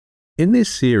In this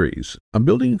series, I'm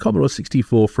building a Commodore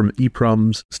 64 from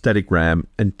EPROMs, static RAM,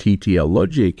 and TTL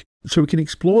logic so we can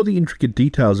explore the intricate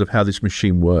details of how this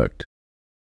machine worked.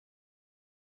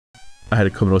 I had a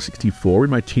Commodore 64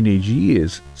 in my teenage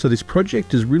years, so this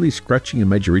project is really scratching a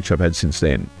major itch I've had since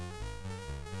then.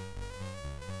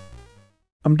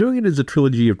 I'm doing it as a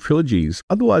trilogy of trilogies,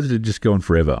 otherwise it'd just go on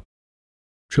forever.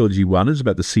 Trilogy 1 is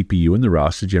about the CPU and the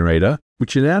raster generator,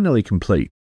 which are now nearly complete.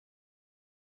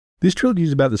 This trilogy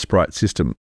is about the Sprite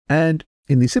system, and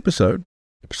in this episode,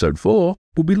 episode 4,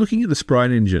 we'll be looking at the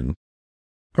Sprite engine.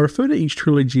 I refer to each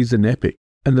trilogy as an epic,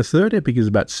 and the third epic is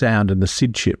about sound and the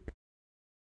SID chip.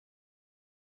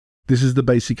 This is the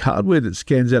basic hardware that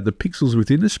scans out the pixels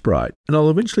within the Sprite, and I'll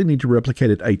eventually need to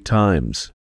replicate it 8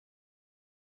 times.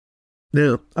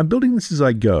 Now, I'm building this as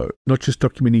I go, not just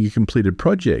documenting a completed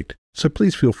project, so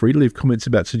please feel free to leave comments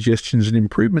about suggestions and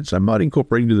improvements I might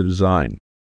incorporate into the design.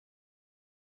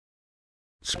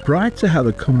 Sprites are how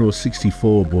the Commodore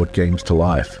 64 brought games to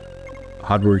life.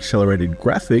 Hardware-accelerated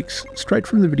graphics straight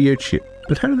from the video chip,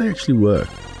 but how do they actually work?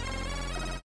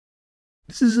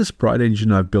 This is a Sprite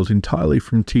engine I've built entirely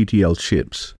from TTL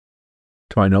chips.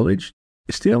 To my knowledge,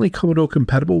 it's the only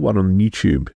Commodore-compatible one on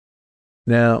YouTube.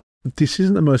 Now, this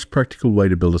isn't the most practical way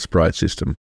to build a Sprite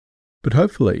system, but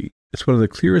hopefully it's one of the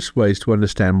clearest ways to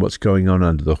understand what's going on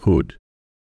under the hood.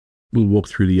 We'll walk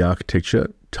through the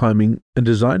architecture, timing, and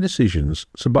design decisions,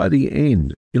 so by the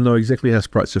end, you'll know exactly how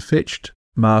sprites are fetched,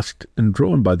 masked, and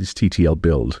drawn by this TTL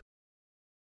build.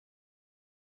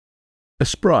 A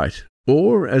sprite,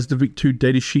 or as the VIC II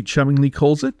datasheet charmingly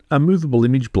calls it, a movable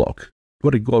image block,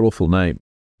 what a god-awful name,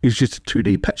 is just a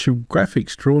 2D patch of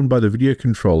graphics drawn by the video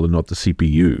controller, not the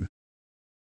CPU.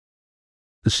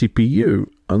 The CPU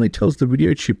only tells the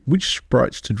video chip which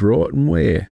sprites to draw and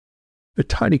where. A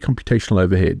tiny computational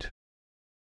overhead.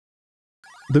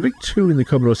 The VIC II in the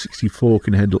Commodore 64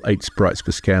 can handle 8 sprites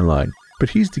per scanline,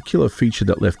 but here's the killer feature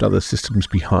that left other systems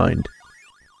behind.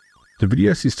 The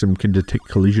video system can detect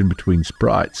collision between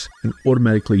sprites and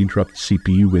automatically interrupt the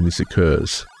CPU when this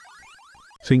occurs.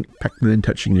 Think Pac-Man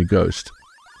touching a ghost.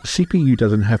 The CPU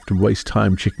doesn't have to waste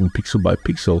time checking pixel by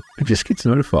pixel, it just gets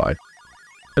notified.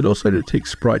 It also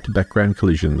detects sprite-to-background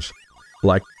collisions,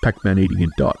 like Pac-Man eating a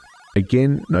dot.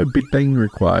 Again, no bit banging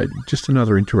required, just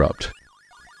another interrupt.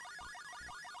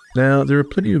 Now, there are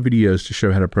plenty of videos to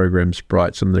show how to program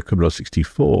sprites on the Commodore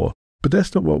 64, but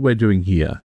that's not what we're doing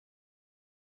here.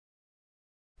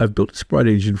 I've built a Sprite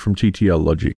engine from TTL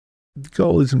logic. The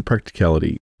goal isn't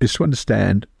practicality, it's to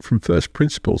understand, from first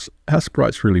principles, how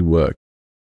sprites really work.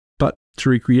 But to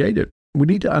recreate it, we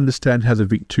need to understand how the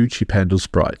VIC II chip handles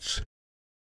sprites.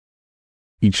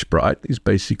 Each sprite is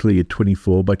basically a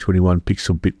 24 by 21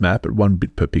 pixel bitmap at 1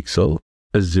 bit per pixel,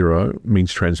 as 0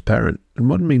 means transparent and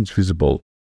 1 means visible.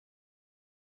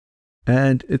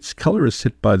 And its color is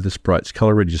set by the sprite's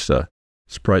color register.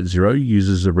 Sprite 0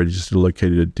 uses a register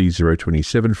located at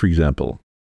D027, for example.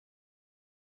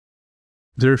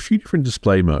 There are a few different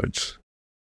display modes.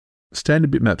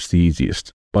 Standard bitmap's the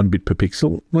easiest, 1 bit per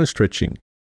pixel, no stretching.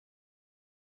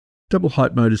 Double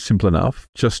height mode is simple enough,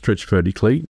 just stretch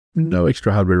vertically, no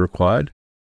extra hardware required.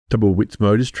 Double width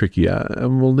mode is trickier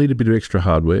and will need a bit of extra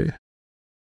hardware.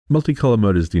 Multicolor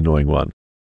mode is the annoying one.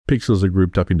 Pixels are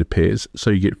grouped up into pairs, so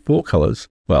you get 4 colors,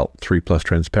 well, 3 plus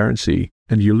transparency,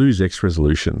 and you lose X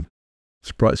resolution.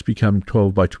 Sprites become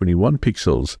 12 by 21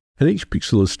 pixels, and each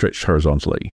pixel is stretched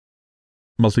horizontally.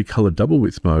 Multicolor double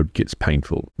width mode gets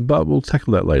painful, but we'll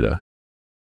tackle that later.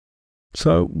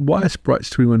 So, why are sprites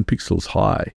 21 pixels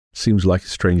high? Seems like a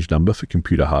strange number for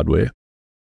computer hardware.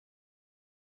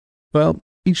 Well,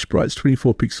 each sprite's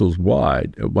 24 pixels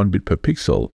wide at 1 bit per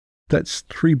pixel. That's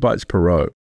 3 bytes per row.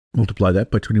 Multiply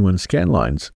that by 21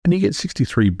 scanlines, and you get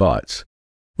 63 bytes,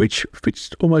 which fits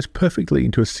almost perfectly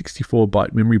into a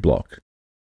 64-byte memory block.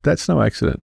 That's no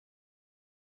accident.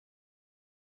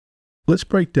 Let's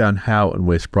break down how and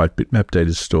where sprite bitmap data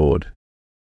is stored.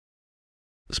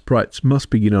 Sprites must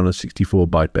begin on a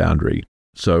 64-byte boundary,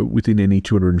 so within any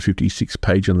 256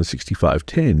 page on the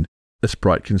 6510, a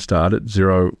sprite can start at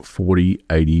 0, 40,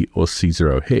 80, or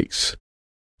C0 hex,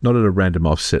 not at a random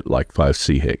offset like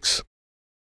 5C hex.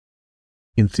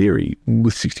 In theory,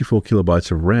 with 64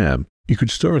 kilobytes of RAM, you could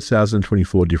store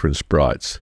 1,024 different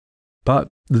sprites, but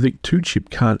the VIC II chip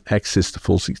can't access the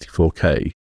full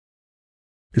 64K.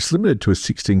 It's limited to a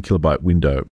 16 kilobyte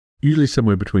window, usually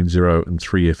somewhere between 0 and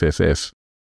 3 FFF.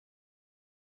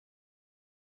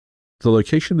 The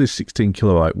location of this 16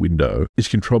 kilobyte window is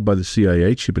controlled by the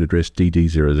CIA chip at address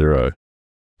DD00,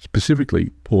 specifically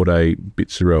port A, bit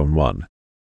 0 and 1.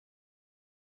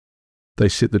 They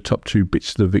set the top 2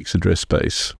 bits of the VIC's address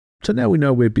space. So now we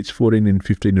know where bits 14 and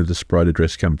 15 of the Sprite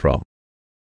address come from.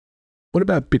 What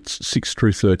about bits 6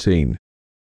 through 13?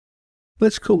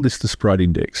 Let's call this the sprite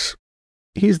index.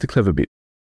 Here's the clever bit.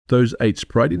 Those 8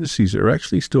 sprite indices are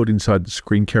actually stored inside the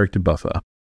screen character buffer.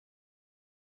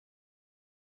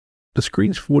 The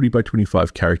screen's 40 by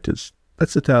 25 characters.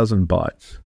 That's 1,000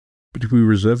 bytes. But if we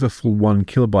reserve a full 1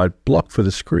 kilobyte block for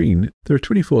the screen, there are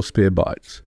 24 spare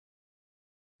bytes.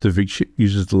 The VIC chip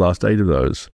uses the last 8 of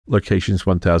those, locations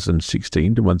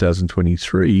 1016 to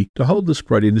 1023, to hold the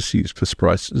sprite indices for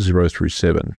sprites 0 through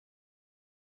 7.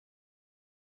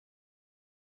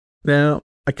 Now,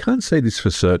 I can't say this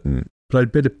for certain, but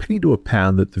I'd bet a penny to a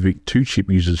pound that the VIC II chip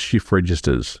uses shift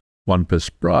registers, 1 per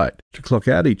sprite, to clock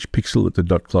out each pixel at the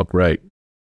dot clock rate.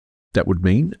 That would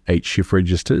mean 8 shift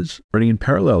registers running in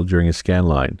parallel during a scan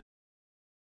line.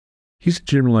 Here's a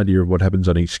general idea of what happens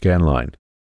on each scan line.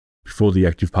 Before the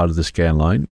active part of the scan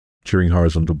line, during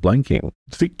horizontal blanking,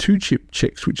 the VIC II chip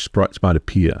checks which sprites might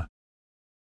appear.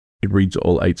 It reads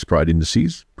all 8 sprite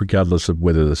indices, regardless of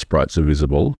whether the sprites are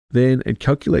visible. Then it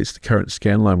calculates the current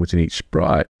scan line within each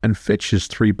sprite and fetches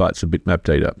 3 bytes of bitmap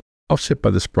data, offset by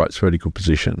the sprite's vertical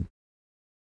position.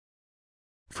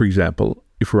 For example,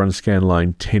 if we're on scan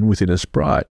line 10 within a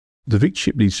sprite, the VIC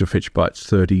chip needs to fetch bytes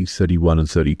 30, 31, and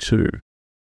 32.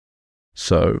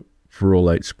 So, for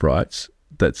all 8 sprites,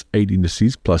 that's 8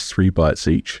 indices plus 3 bytes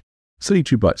each,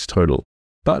 32 bytes total.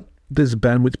 But there's a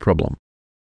bandwidth problem.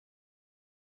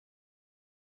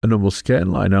 A normal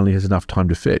scan line only has enough time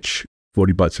to fetch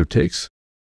 40 bytes of text,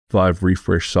 5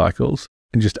 refresh cycles,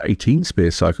 and just 18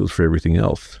 spare cycles for everything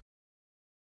else.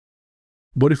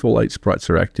 What if all 8 sprites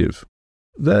are active?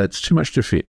 That's too much to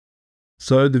fit.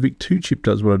 So the VIC II chip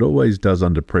does what it always does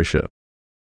under pressure.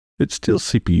 It steals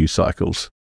CPU cycles.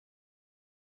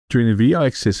 During the VI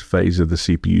access phase of the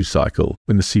CPU cycle,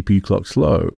 when the CPU clock's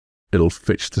low, it'll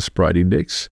fetch the sprite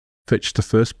index, fetch the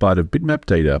first byte of bitmap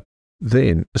data,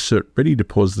 then assert ready to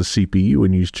pause the CPU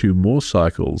and use 2 more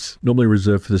cycles, normally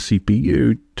reserved for the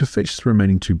CPU, to fetch the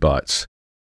remaining 2 bytes.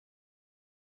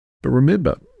 But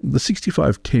remember, the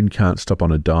 6510 can't stop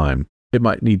on a dime. It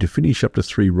might need to finish up to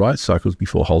 3 write cycles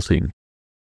before halting.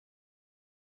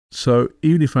 So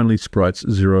even if only sprites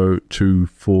 0, 2,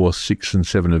 4, 6, and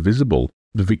 7 are visible,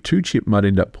 the VIC II chip might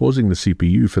end up pausing the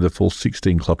CPU for the full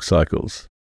 16 clock cycles.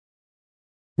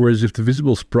 Whereas if the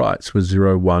visible sprites were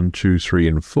 0, 1, 2, 3,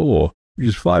 and 4, which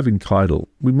is 5 in Keitel,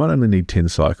 we might only need 10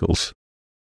 cycles.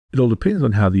 It all depends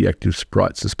on how the active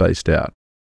sprites are spaced out.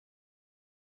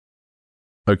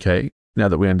 Okay, now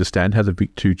that we understand how the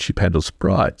VIC II chip handles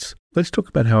sprites, let's talk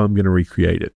about how I'm going to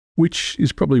recreate it, which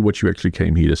is probably what you actually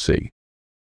came here to see.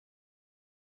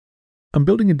 I'm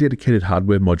building a dedicated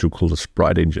hardware module called a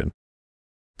Sprite engine.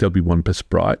 There'll be 1 per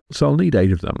sprite, so I'll need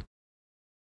 8 of them.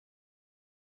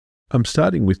 I'm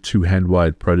starting with 2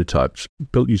 hand-wired prototypes,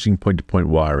 built using point-to-point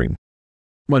wiring.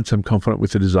 Once I'm confident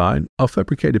with the design, I'll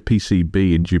fabricate a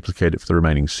PCB and duplicate it for the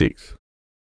remaining 6.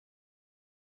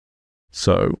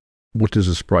 So, what does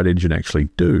a Sprite engine actually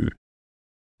do?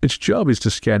 Its job is to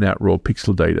scan out raw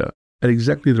pixel data at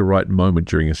exactly the right moment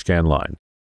during a scan line.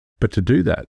 But to do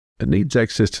that, it needs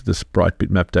access to the sprite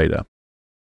bitmap data.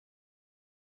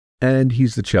 And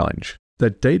here's the challenge.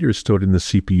 That data is stored in the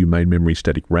CPU main memory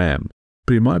static RAM,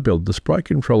 but in my build, the sprite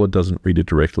controller doesn't read it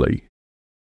directly.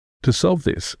 To solve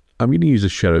this, I'm going to use a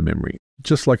shadow memory,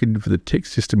 just like I did for the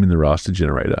text system in the raster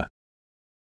generator.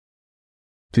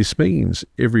 This means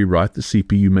every write the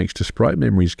CPU makes to sprite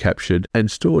memory is captured and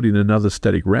stored in another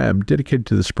static RAM dedicated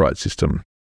to the sprite system.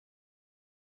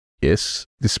 Yes,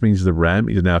 this means the RAM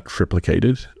is now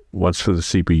triplicated, once for the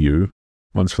CPU,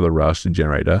 once for the raster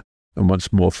generator, and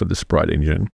once more for the Sprite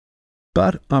engine.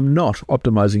 But I'm not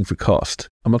optimizing for cost,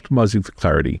 I'm optimizing for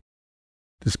clarity.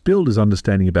 This build is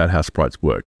understanding about how sprites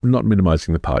work, not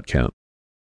minimizing the part count.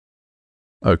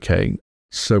 Okay,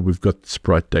 so we've got the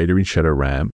sprite data in shadow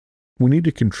RAM. We need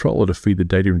a controller to feed the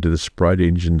data into the Sprite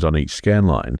engines on each scan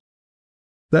line.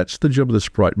 That's the job of the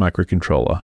Sprite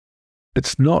microcontroller.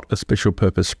 It's not a special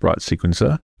purpose Sprite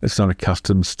sequencer. It's not a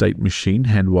custom state machine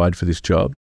hand-wired for this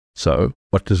job. So,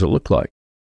 what does it look like?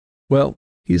 Well,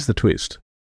 here's the twist.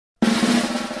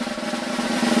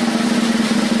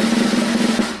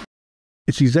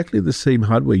 It's exactly the same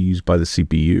hardware used by the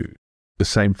CPU. The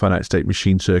same finite state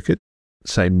machine circuit,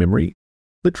 same memory,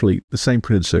 literally the same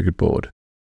printed circuit board.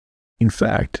 In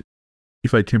fact,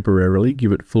 if I temporarily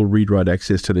give it full read-write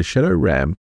access to the shadow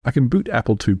RAM, I can boot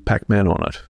Apple II Pac-Man on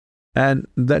it. And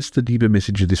that's the deeper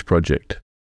message of this project.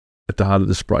 At the heart of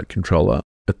the Sprite controller,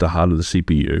 at the heart of the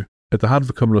CPU, at the heart of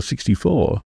the Commodore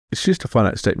 64, it's just a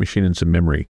finite state machine and some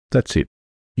memory. That's it.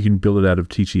 You can build it out of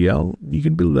TTL, you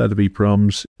can build it out of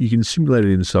EPROMs, you can simulate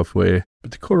it in software,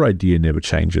 but the core idea never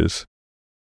changes.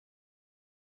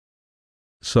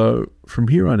 So from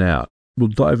here on out, we'll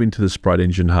dive into the Sprite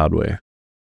engine hardware.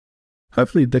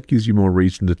 Hopefully that gives you more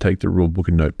reason to take the rulebook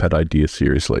and notepad idea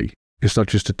seriously. It's not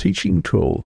just a teaching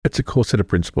tool, it's a core set of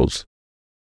principles.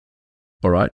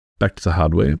 Alright, back to the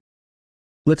hardware.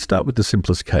 Let's start with the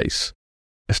simplest case.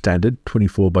 A standard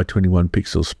 24 by 21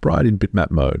 pixel sprite in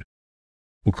bitmap mode.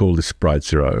 We'll call this Sprite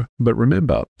 0, but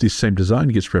remember, this same design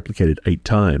gets replicated 8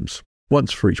 times,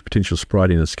 once for each potential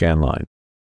sprite in a scan line.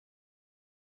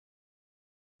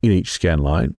 In each scan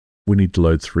line, we need to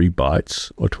load 3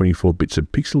 bytes, or 24 bits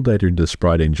of pixel data into the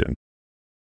Sprite engine.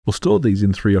 We'll store these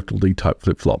in 3 octal D-type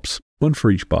flip-flops, one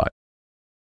for each byte.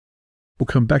 We'll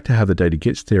come back to how the data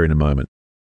gets there in a moment.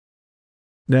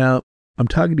 Now, I'm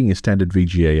targeting a standard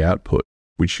VGA output,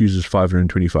 which uses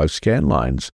 525 scan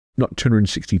lines, not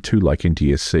 262 like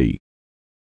NTSC.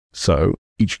 So,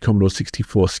 each Commodore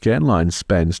 64 scan line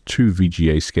spans 2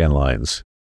 VGA scan lines.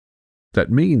 That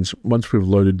means once we've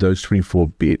loaded those 24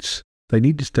 bits, they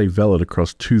need to stay valid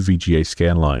across 2 VGA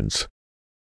scan lines.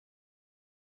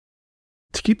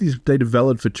 To keep this data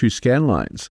valid for 2 scan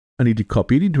lines, I need to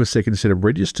copy it into a second set of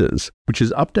registers, which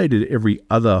is updated every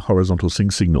other horizontal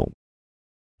sync signal.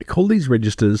 I call these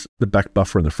registers the back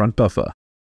buffer and the front buffer.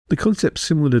 The concept's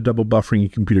similar to double buffering in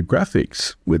computer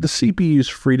graphics, where the CPU is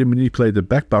free to manipulate the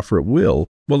back buffer at will,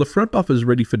 while the front buffer is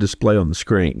ready for display on the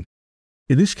screen.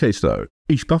 In this case though,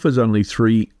 each buffer is only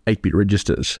 3 8-bit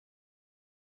registers.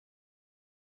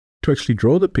 To actually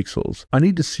draw the pixels, I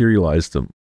need to serialize them,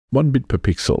 1 bit per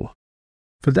pixel.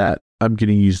 For that, I'm going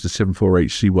to use the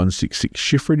 74HC166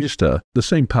 shift register, the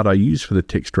same part I use for the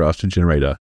text raster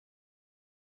generator.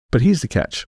 But here's the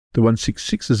catch, the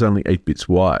 166 is only 8 bits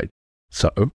wide, so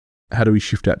how do we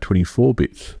shift out 24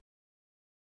 bits?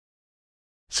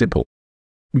 Simple.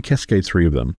 We cascade 3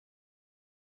 of them.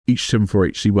 Each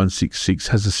 74HC166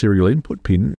 has a serial input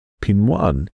pin, pin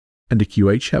 1, and a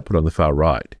QH output on the far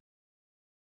right.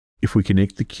 If we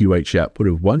connect the QH output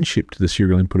of one chip to the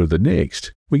serial input of the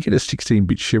next, we get a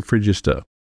 16-bit shift register.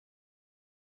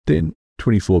 Then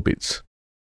 24 bits.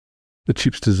 The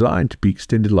chip's designed to be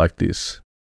extended like this.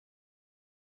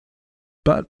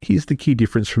 But here's the key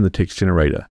difference from the text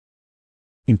generator.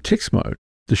 In text mode,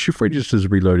 the shift register is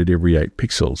reloaded every 8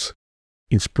 pixels.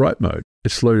 In sprite mode,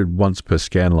 it's loaded once per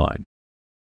scan line.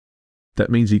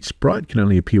 That means each sprite can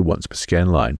only appear once per scan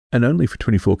line, and only for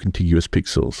 24 contiguous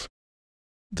pixels.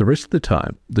 The rest of the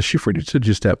time, the shift register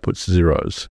just outputs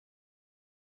zeros.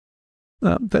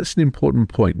 That's an important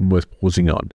point and worth pausing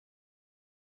on.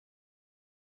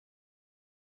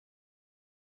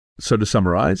 So to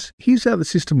summarize, here's how the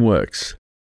system works.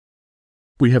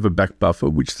 We have a back buffer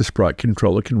which the Sprite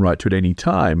controller can write to at any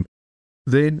time.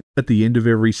 Then, at the end of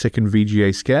every second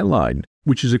VGA scan line,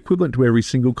 which is equivalent to every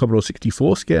single Commodore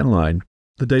 64 scan line,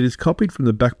 the data is copied from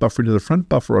the back buffer into the front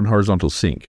buffer on horizontal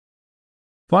sync.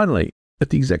 Finally,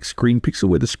 at the exact screen pixel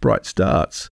where the Sprite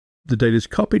starts, the data is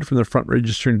copied from the front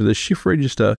register into the shift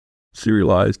register,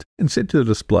 serialized, and sent to the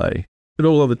display. At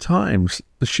all other times,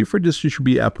 the shift register should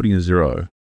be outputting a 0.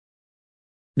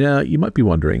 Now, you might be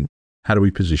wondering, how do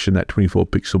we position that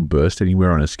 24-pixel burst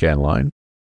anywhere on a scan line?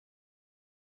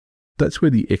 That's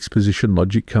where the X position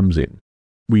logic comes in.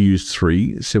 We use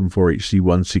 3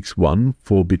 74HC161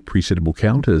 4-bit presettable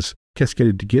counters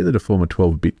cascaded together to form a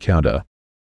 12-bit counter.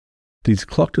 These are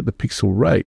clocked at the pixel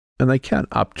rate, and they count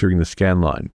up during the scan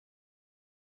line.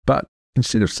 But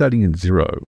instead of starting at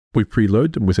 0, we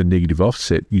preload them with a negative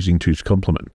offset using 2's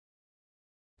complement.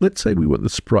 Let's say we want the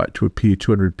sprite to appear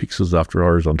 200 pixels after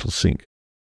horizontal sync.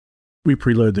 We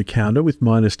preload the counter with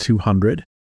 -200,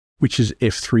 which is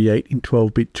F38 in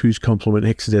 12-bit 2's complement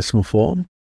hexadecimal form.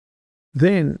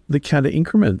 Then the counter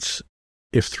increments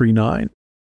F39,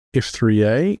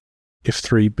 F3A,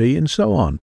 F3B, and so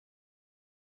on.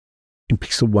 In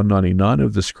pixel 199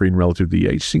 of the screen relative to the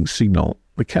H-sync signal,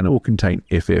 the counter will contain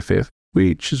FFF,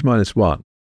 which is -1.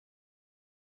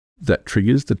 That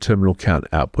triggers the terminal count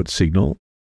output signal,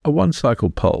 a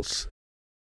 1-cycle pulse.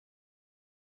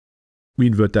 We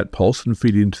invert that pulse and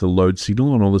feed it into the load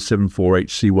signal on all the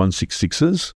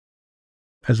 74HC166s.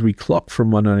 As we clock from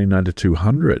 199 to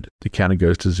 200, the counter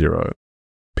goes to 0.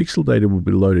 Pixel data will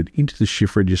be loaded into the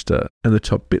shift register, and the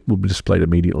top bit will be displayed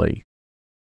immediately.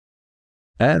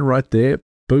 And right there,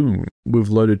 boom, we've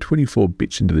loaded 24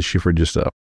 bits into the shift register.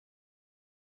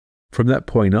 From that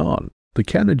point on, the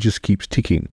counter just keeps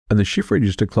ticking, and the shift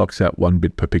register clocks out 1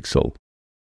 bit per pixel.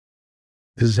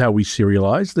 This is how we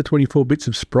serialize the 24 bits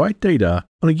of sprite data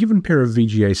on a given pair of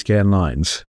VGA scan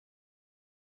lines.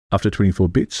 After 24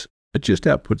 bits, it just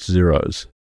outputs zeros.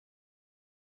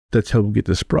 That's how we'll get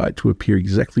the sprite to appear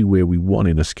exactly where we want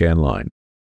in a scan line.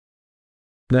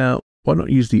 Now, why not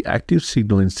use the active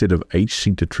signal instead of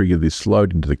H-sync to trigger this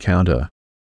load into the counter?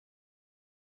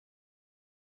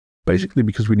 Basically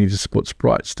because we need to support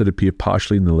sprites that appear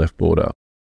partially in the left border.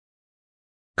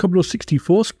 Commodore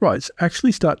 64 sprites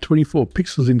actually start 24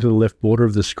 pixels into the left border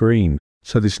of the screen,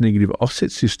 so this negative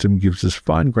offset system gives us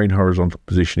fine-grained horizontal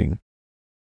positioning.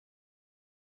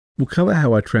 We'll cover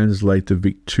how I translate the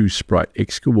VIC II Sprite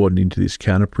X coordinate into this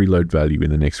counter preload value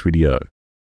in the next video.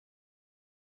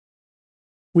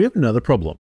 We have another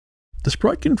problem. The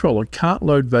Sprite controller can't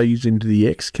load values into the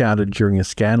X counter during a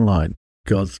scan line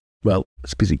because, well,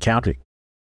 it's busy counting.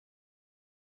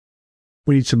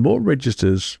 We need some more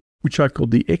registers, which I call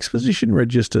the X position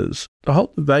registers, to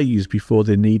hold the values before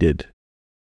they're needed.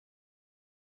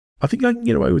 I think I can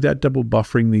get away without double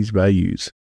buffering these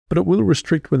values, but it will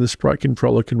restrict when the Sprite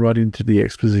controller can write into the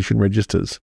X position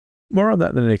registers. More on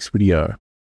that in the next video.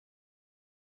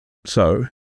 So,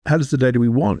 how does the data we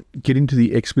want get into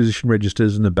the X position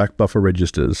registers and the back buffer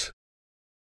registers?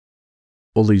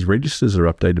 All these registers are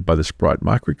updated by the Sprite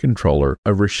microcontroller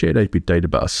over a shared 8-bit data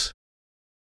bus.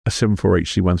 A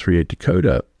 74HC138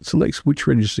 decoder selects which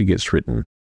register gets written.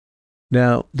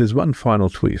 Now, there's one final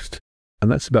twist,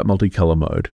 and that's about multicolor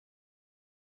mode.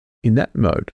 In that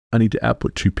mode, I need to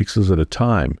output 2 pixels at a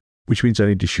time, which means I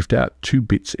need to shift out 2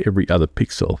 bits every other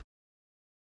pixel.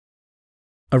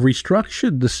 I've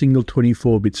restructured the single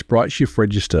 24-bit sprite shift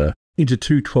register into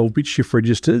 2 12-bit shift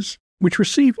registers, which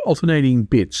receive alternating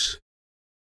bits.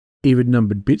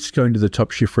 Even-numbered bits going to the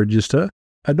top shift register,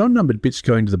 and non-numbered bits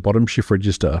going to the bottom shift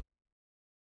register.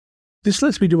 This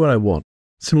lets me do what I want,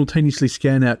 simultaneously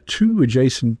scan out 2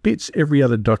 adjacent bits every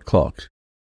other dot clock.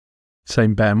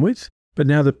 Same bandwidth, but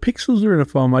now the pixels are in a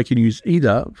form I can use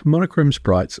either for monochrome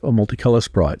sprites or multicolor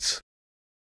sprites.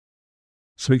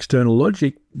 Some external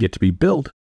logic, yet to be built,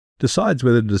 decides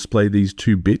whether to display these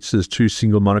 2 bits as 2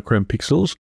 single monochrome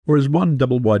pixels or as 1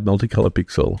 double-wide multicolor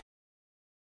pixel.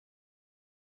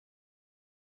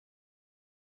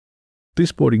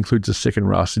 This board includes a second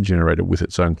raster generator with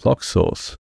its own clock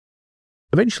source.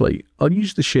 Eventually, I'll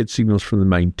use the shared signals from the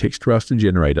main text raster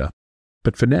generator,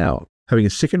 but for now, having a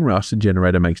second raster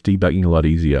generator makes debugging a lot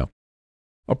easier.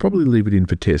 I'll probably leave it in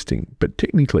for testing, but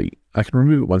technically, I can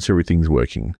remove it once everything's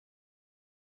working.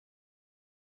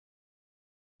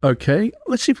 Okay,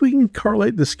 let's see if we can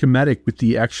correlate the schematic with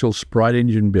the actual Sprite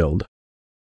engine build.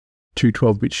 2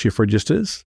 12-bit shift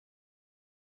registers,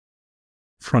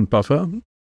 front buffer,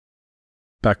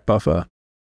 back buffer,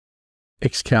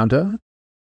 X counter,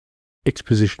 X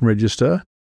position register,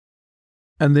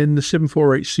 and then the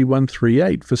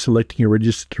 74HC138 for selecting a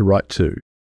register to write to.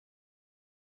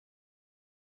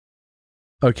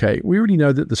 Okay, we already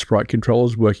know that the Sprite controller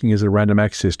is working as a random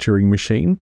access Turing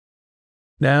machine.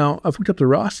 Now, I've hooked up the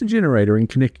raster generator and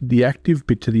connected the active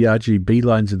bit to the RGB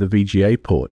lines of the VGA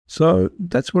port, so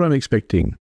that's what I'm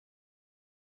expecting.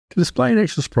 To display an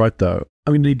actual sprite though,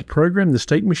 I'm going to need to program the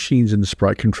state machines in the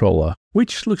Sprite controller,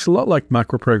 which looks a lot like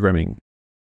microprogramming.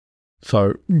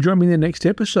 So, join me in the next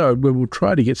episode where we'll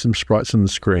try to get some sprites on the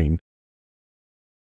screen,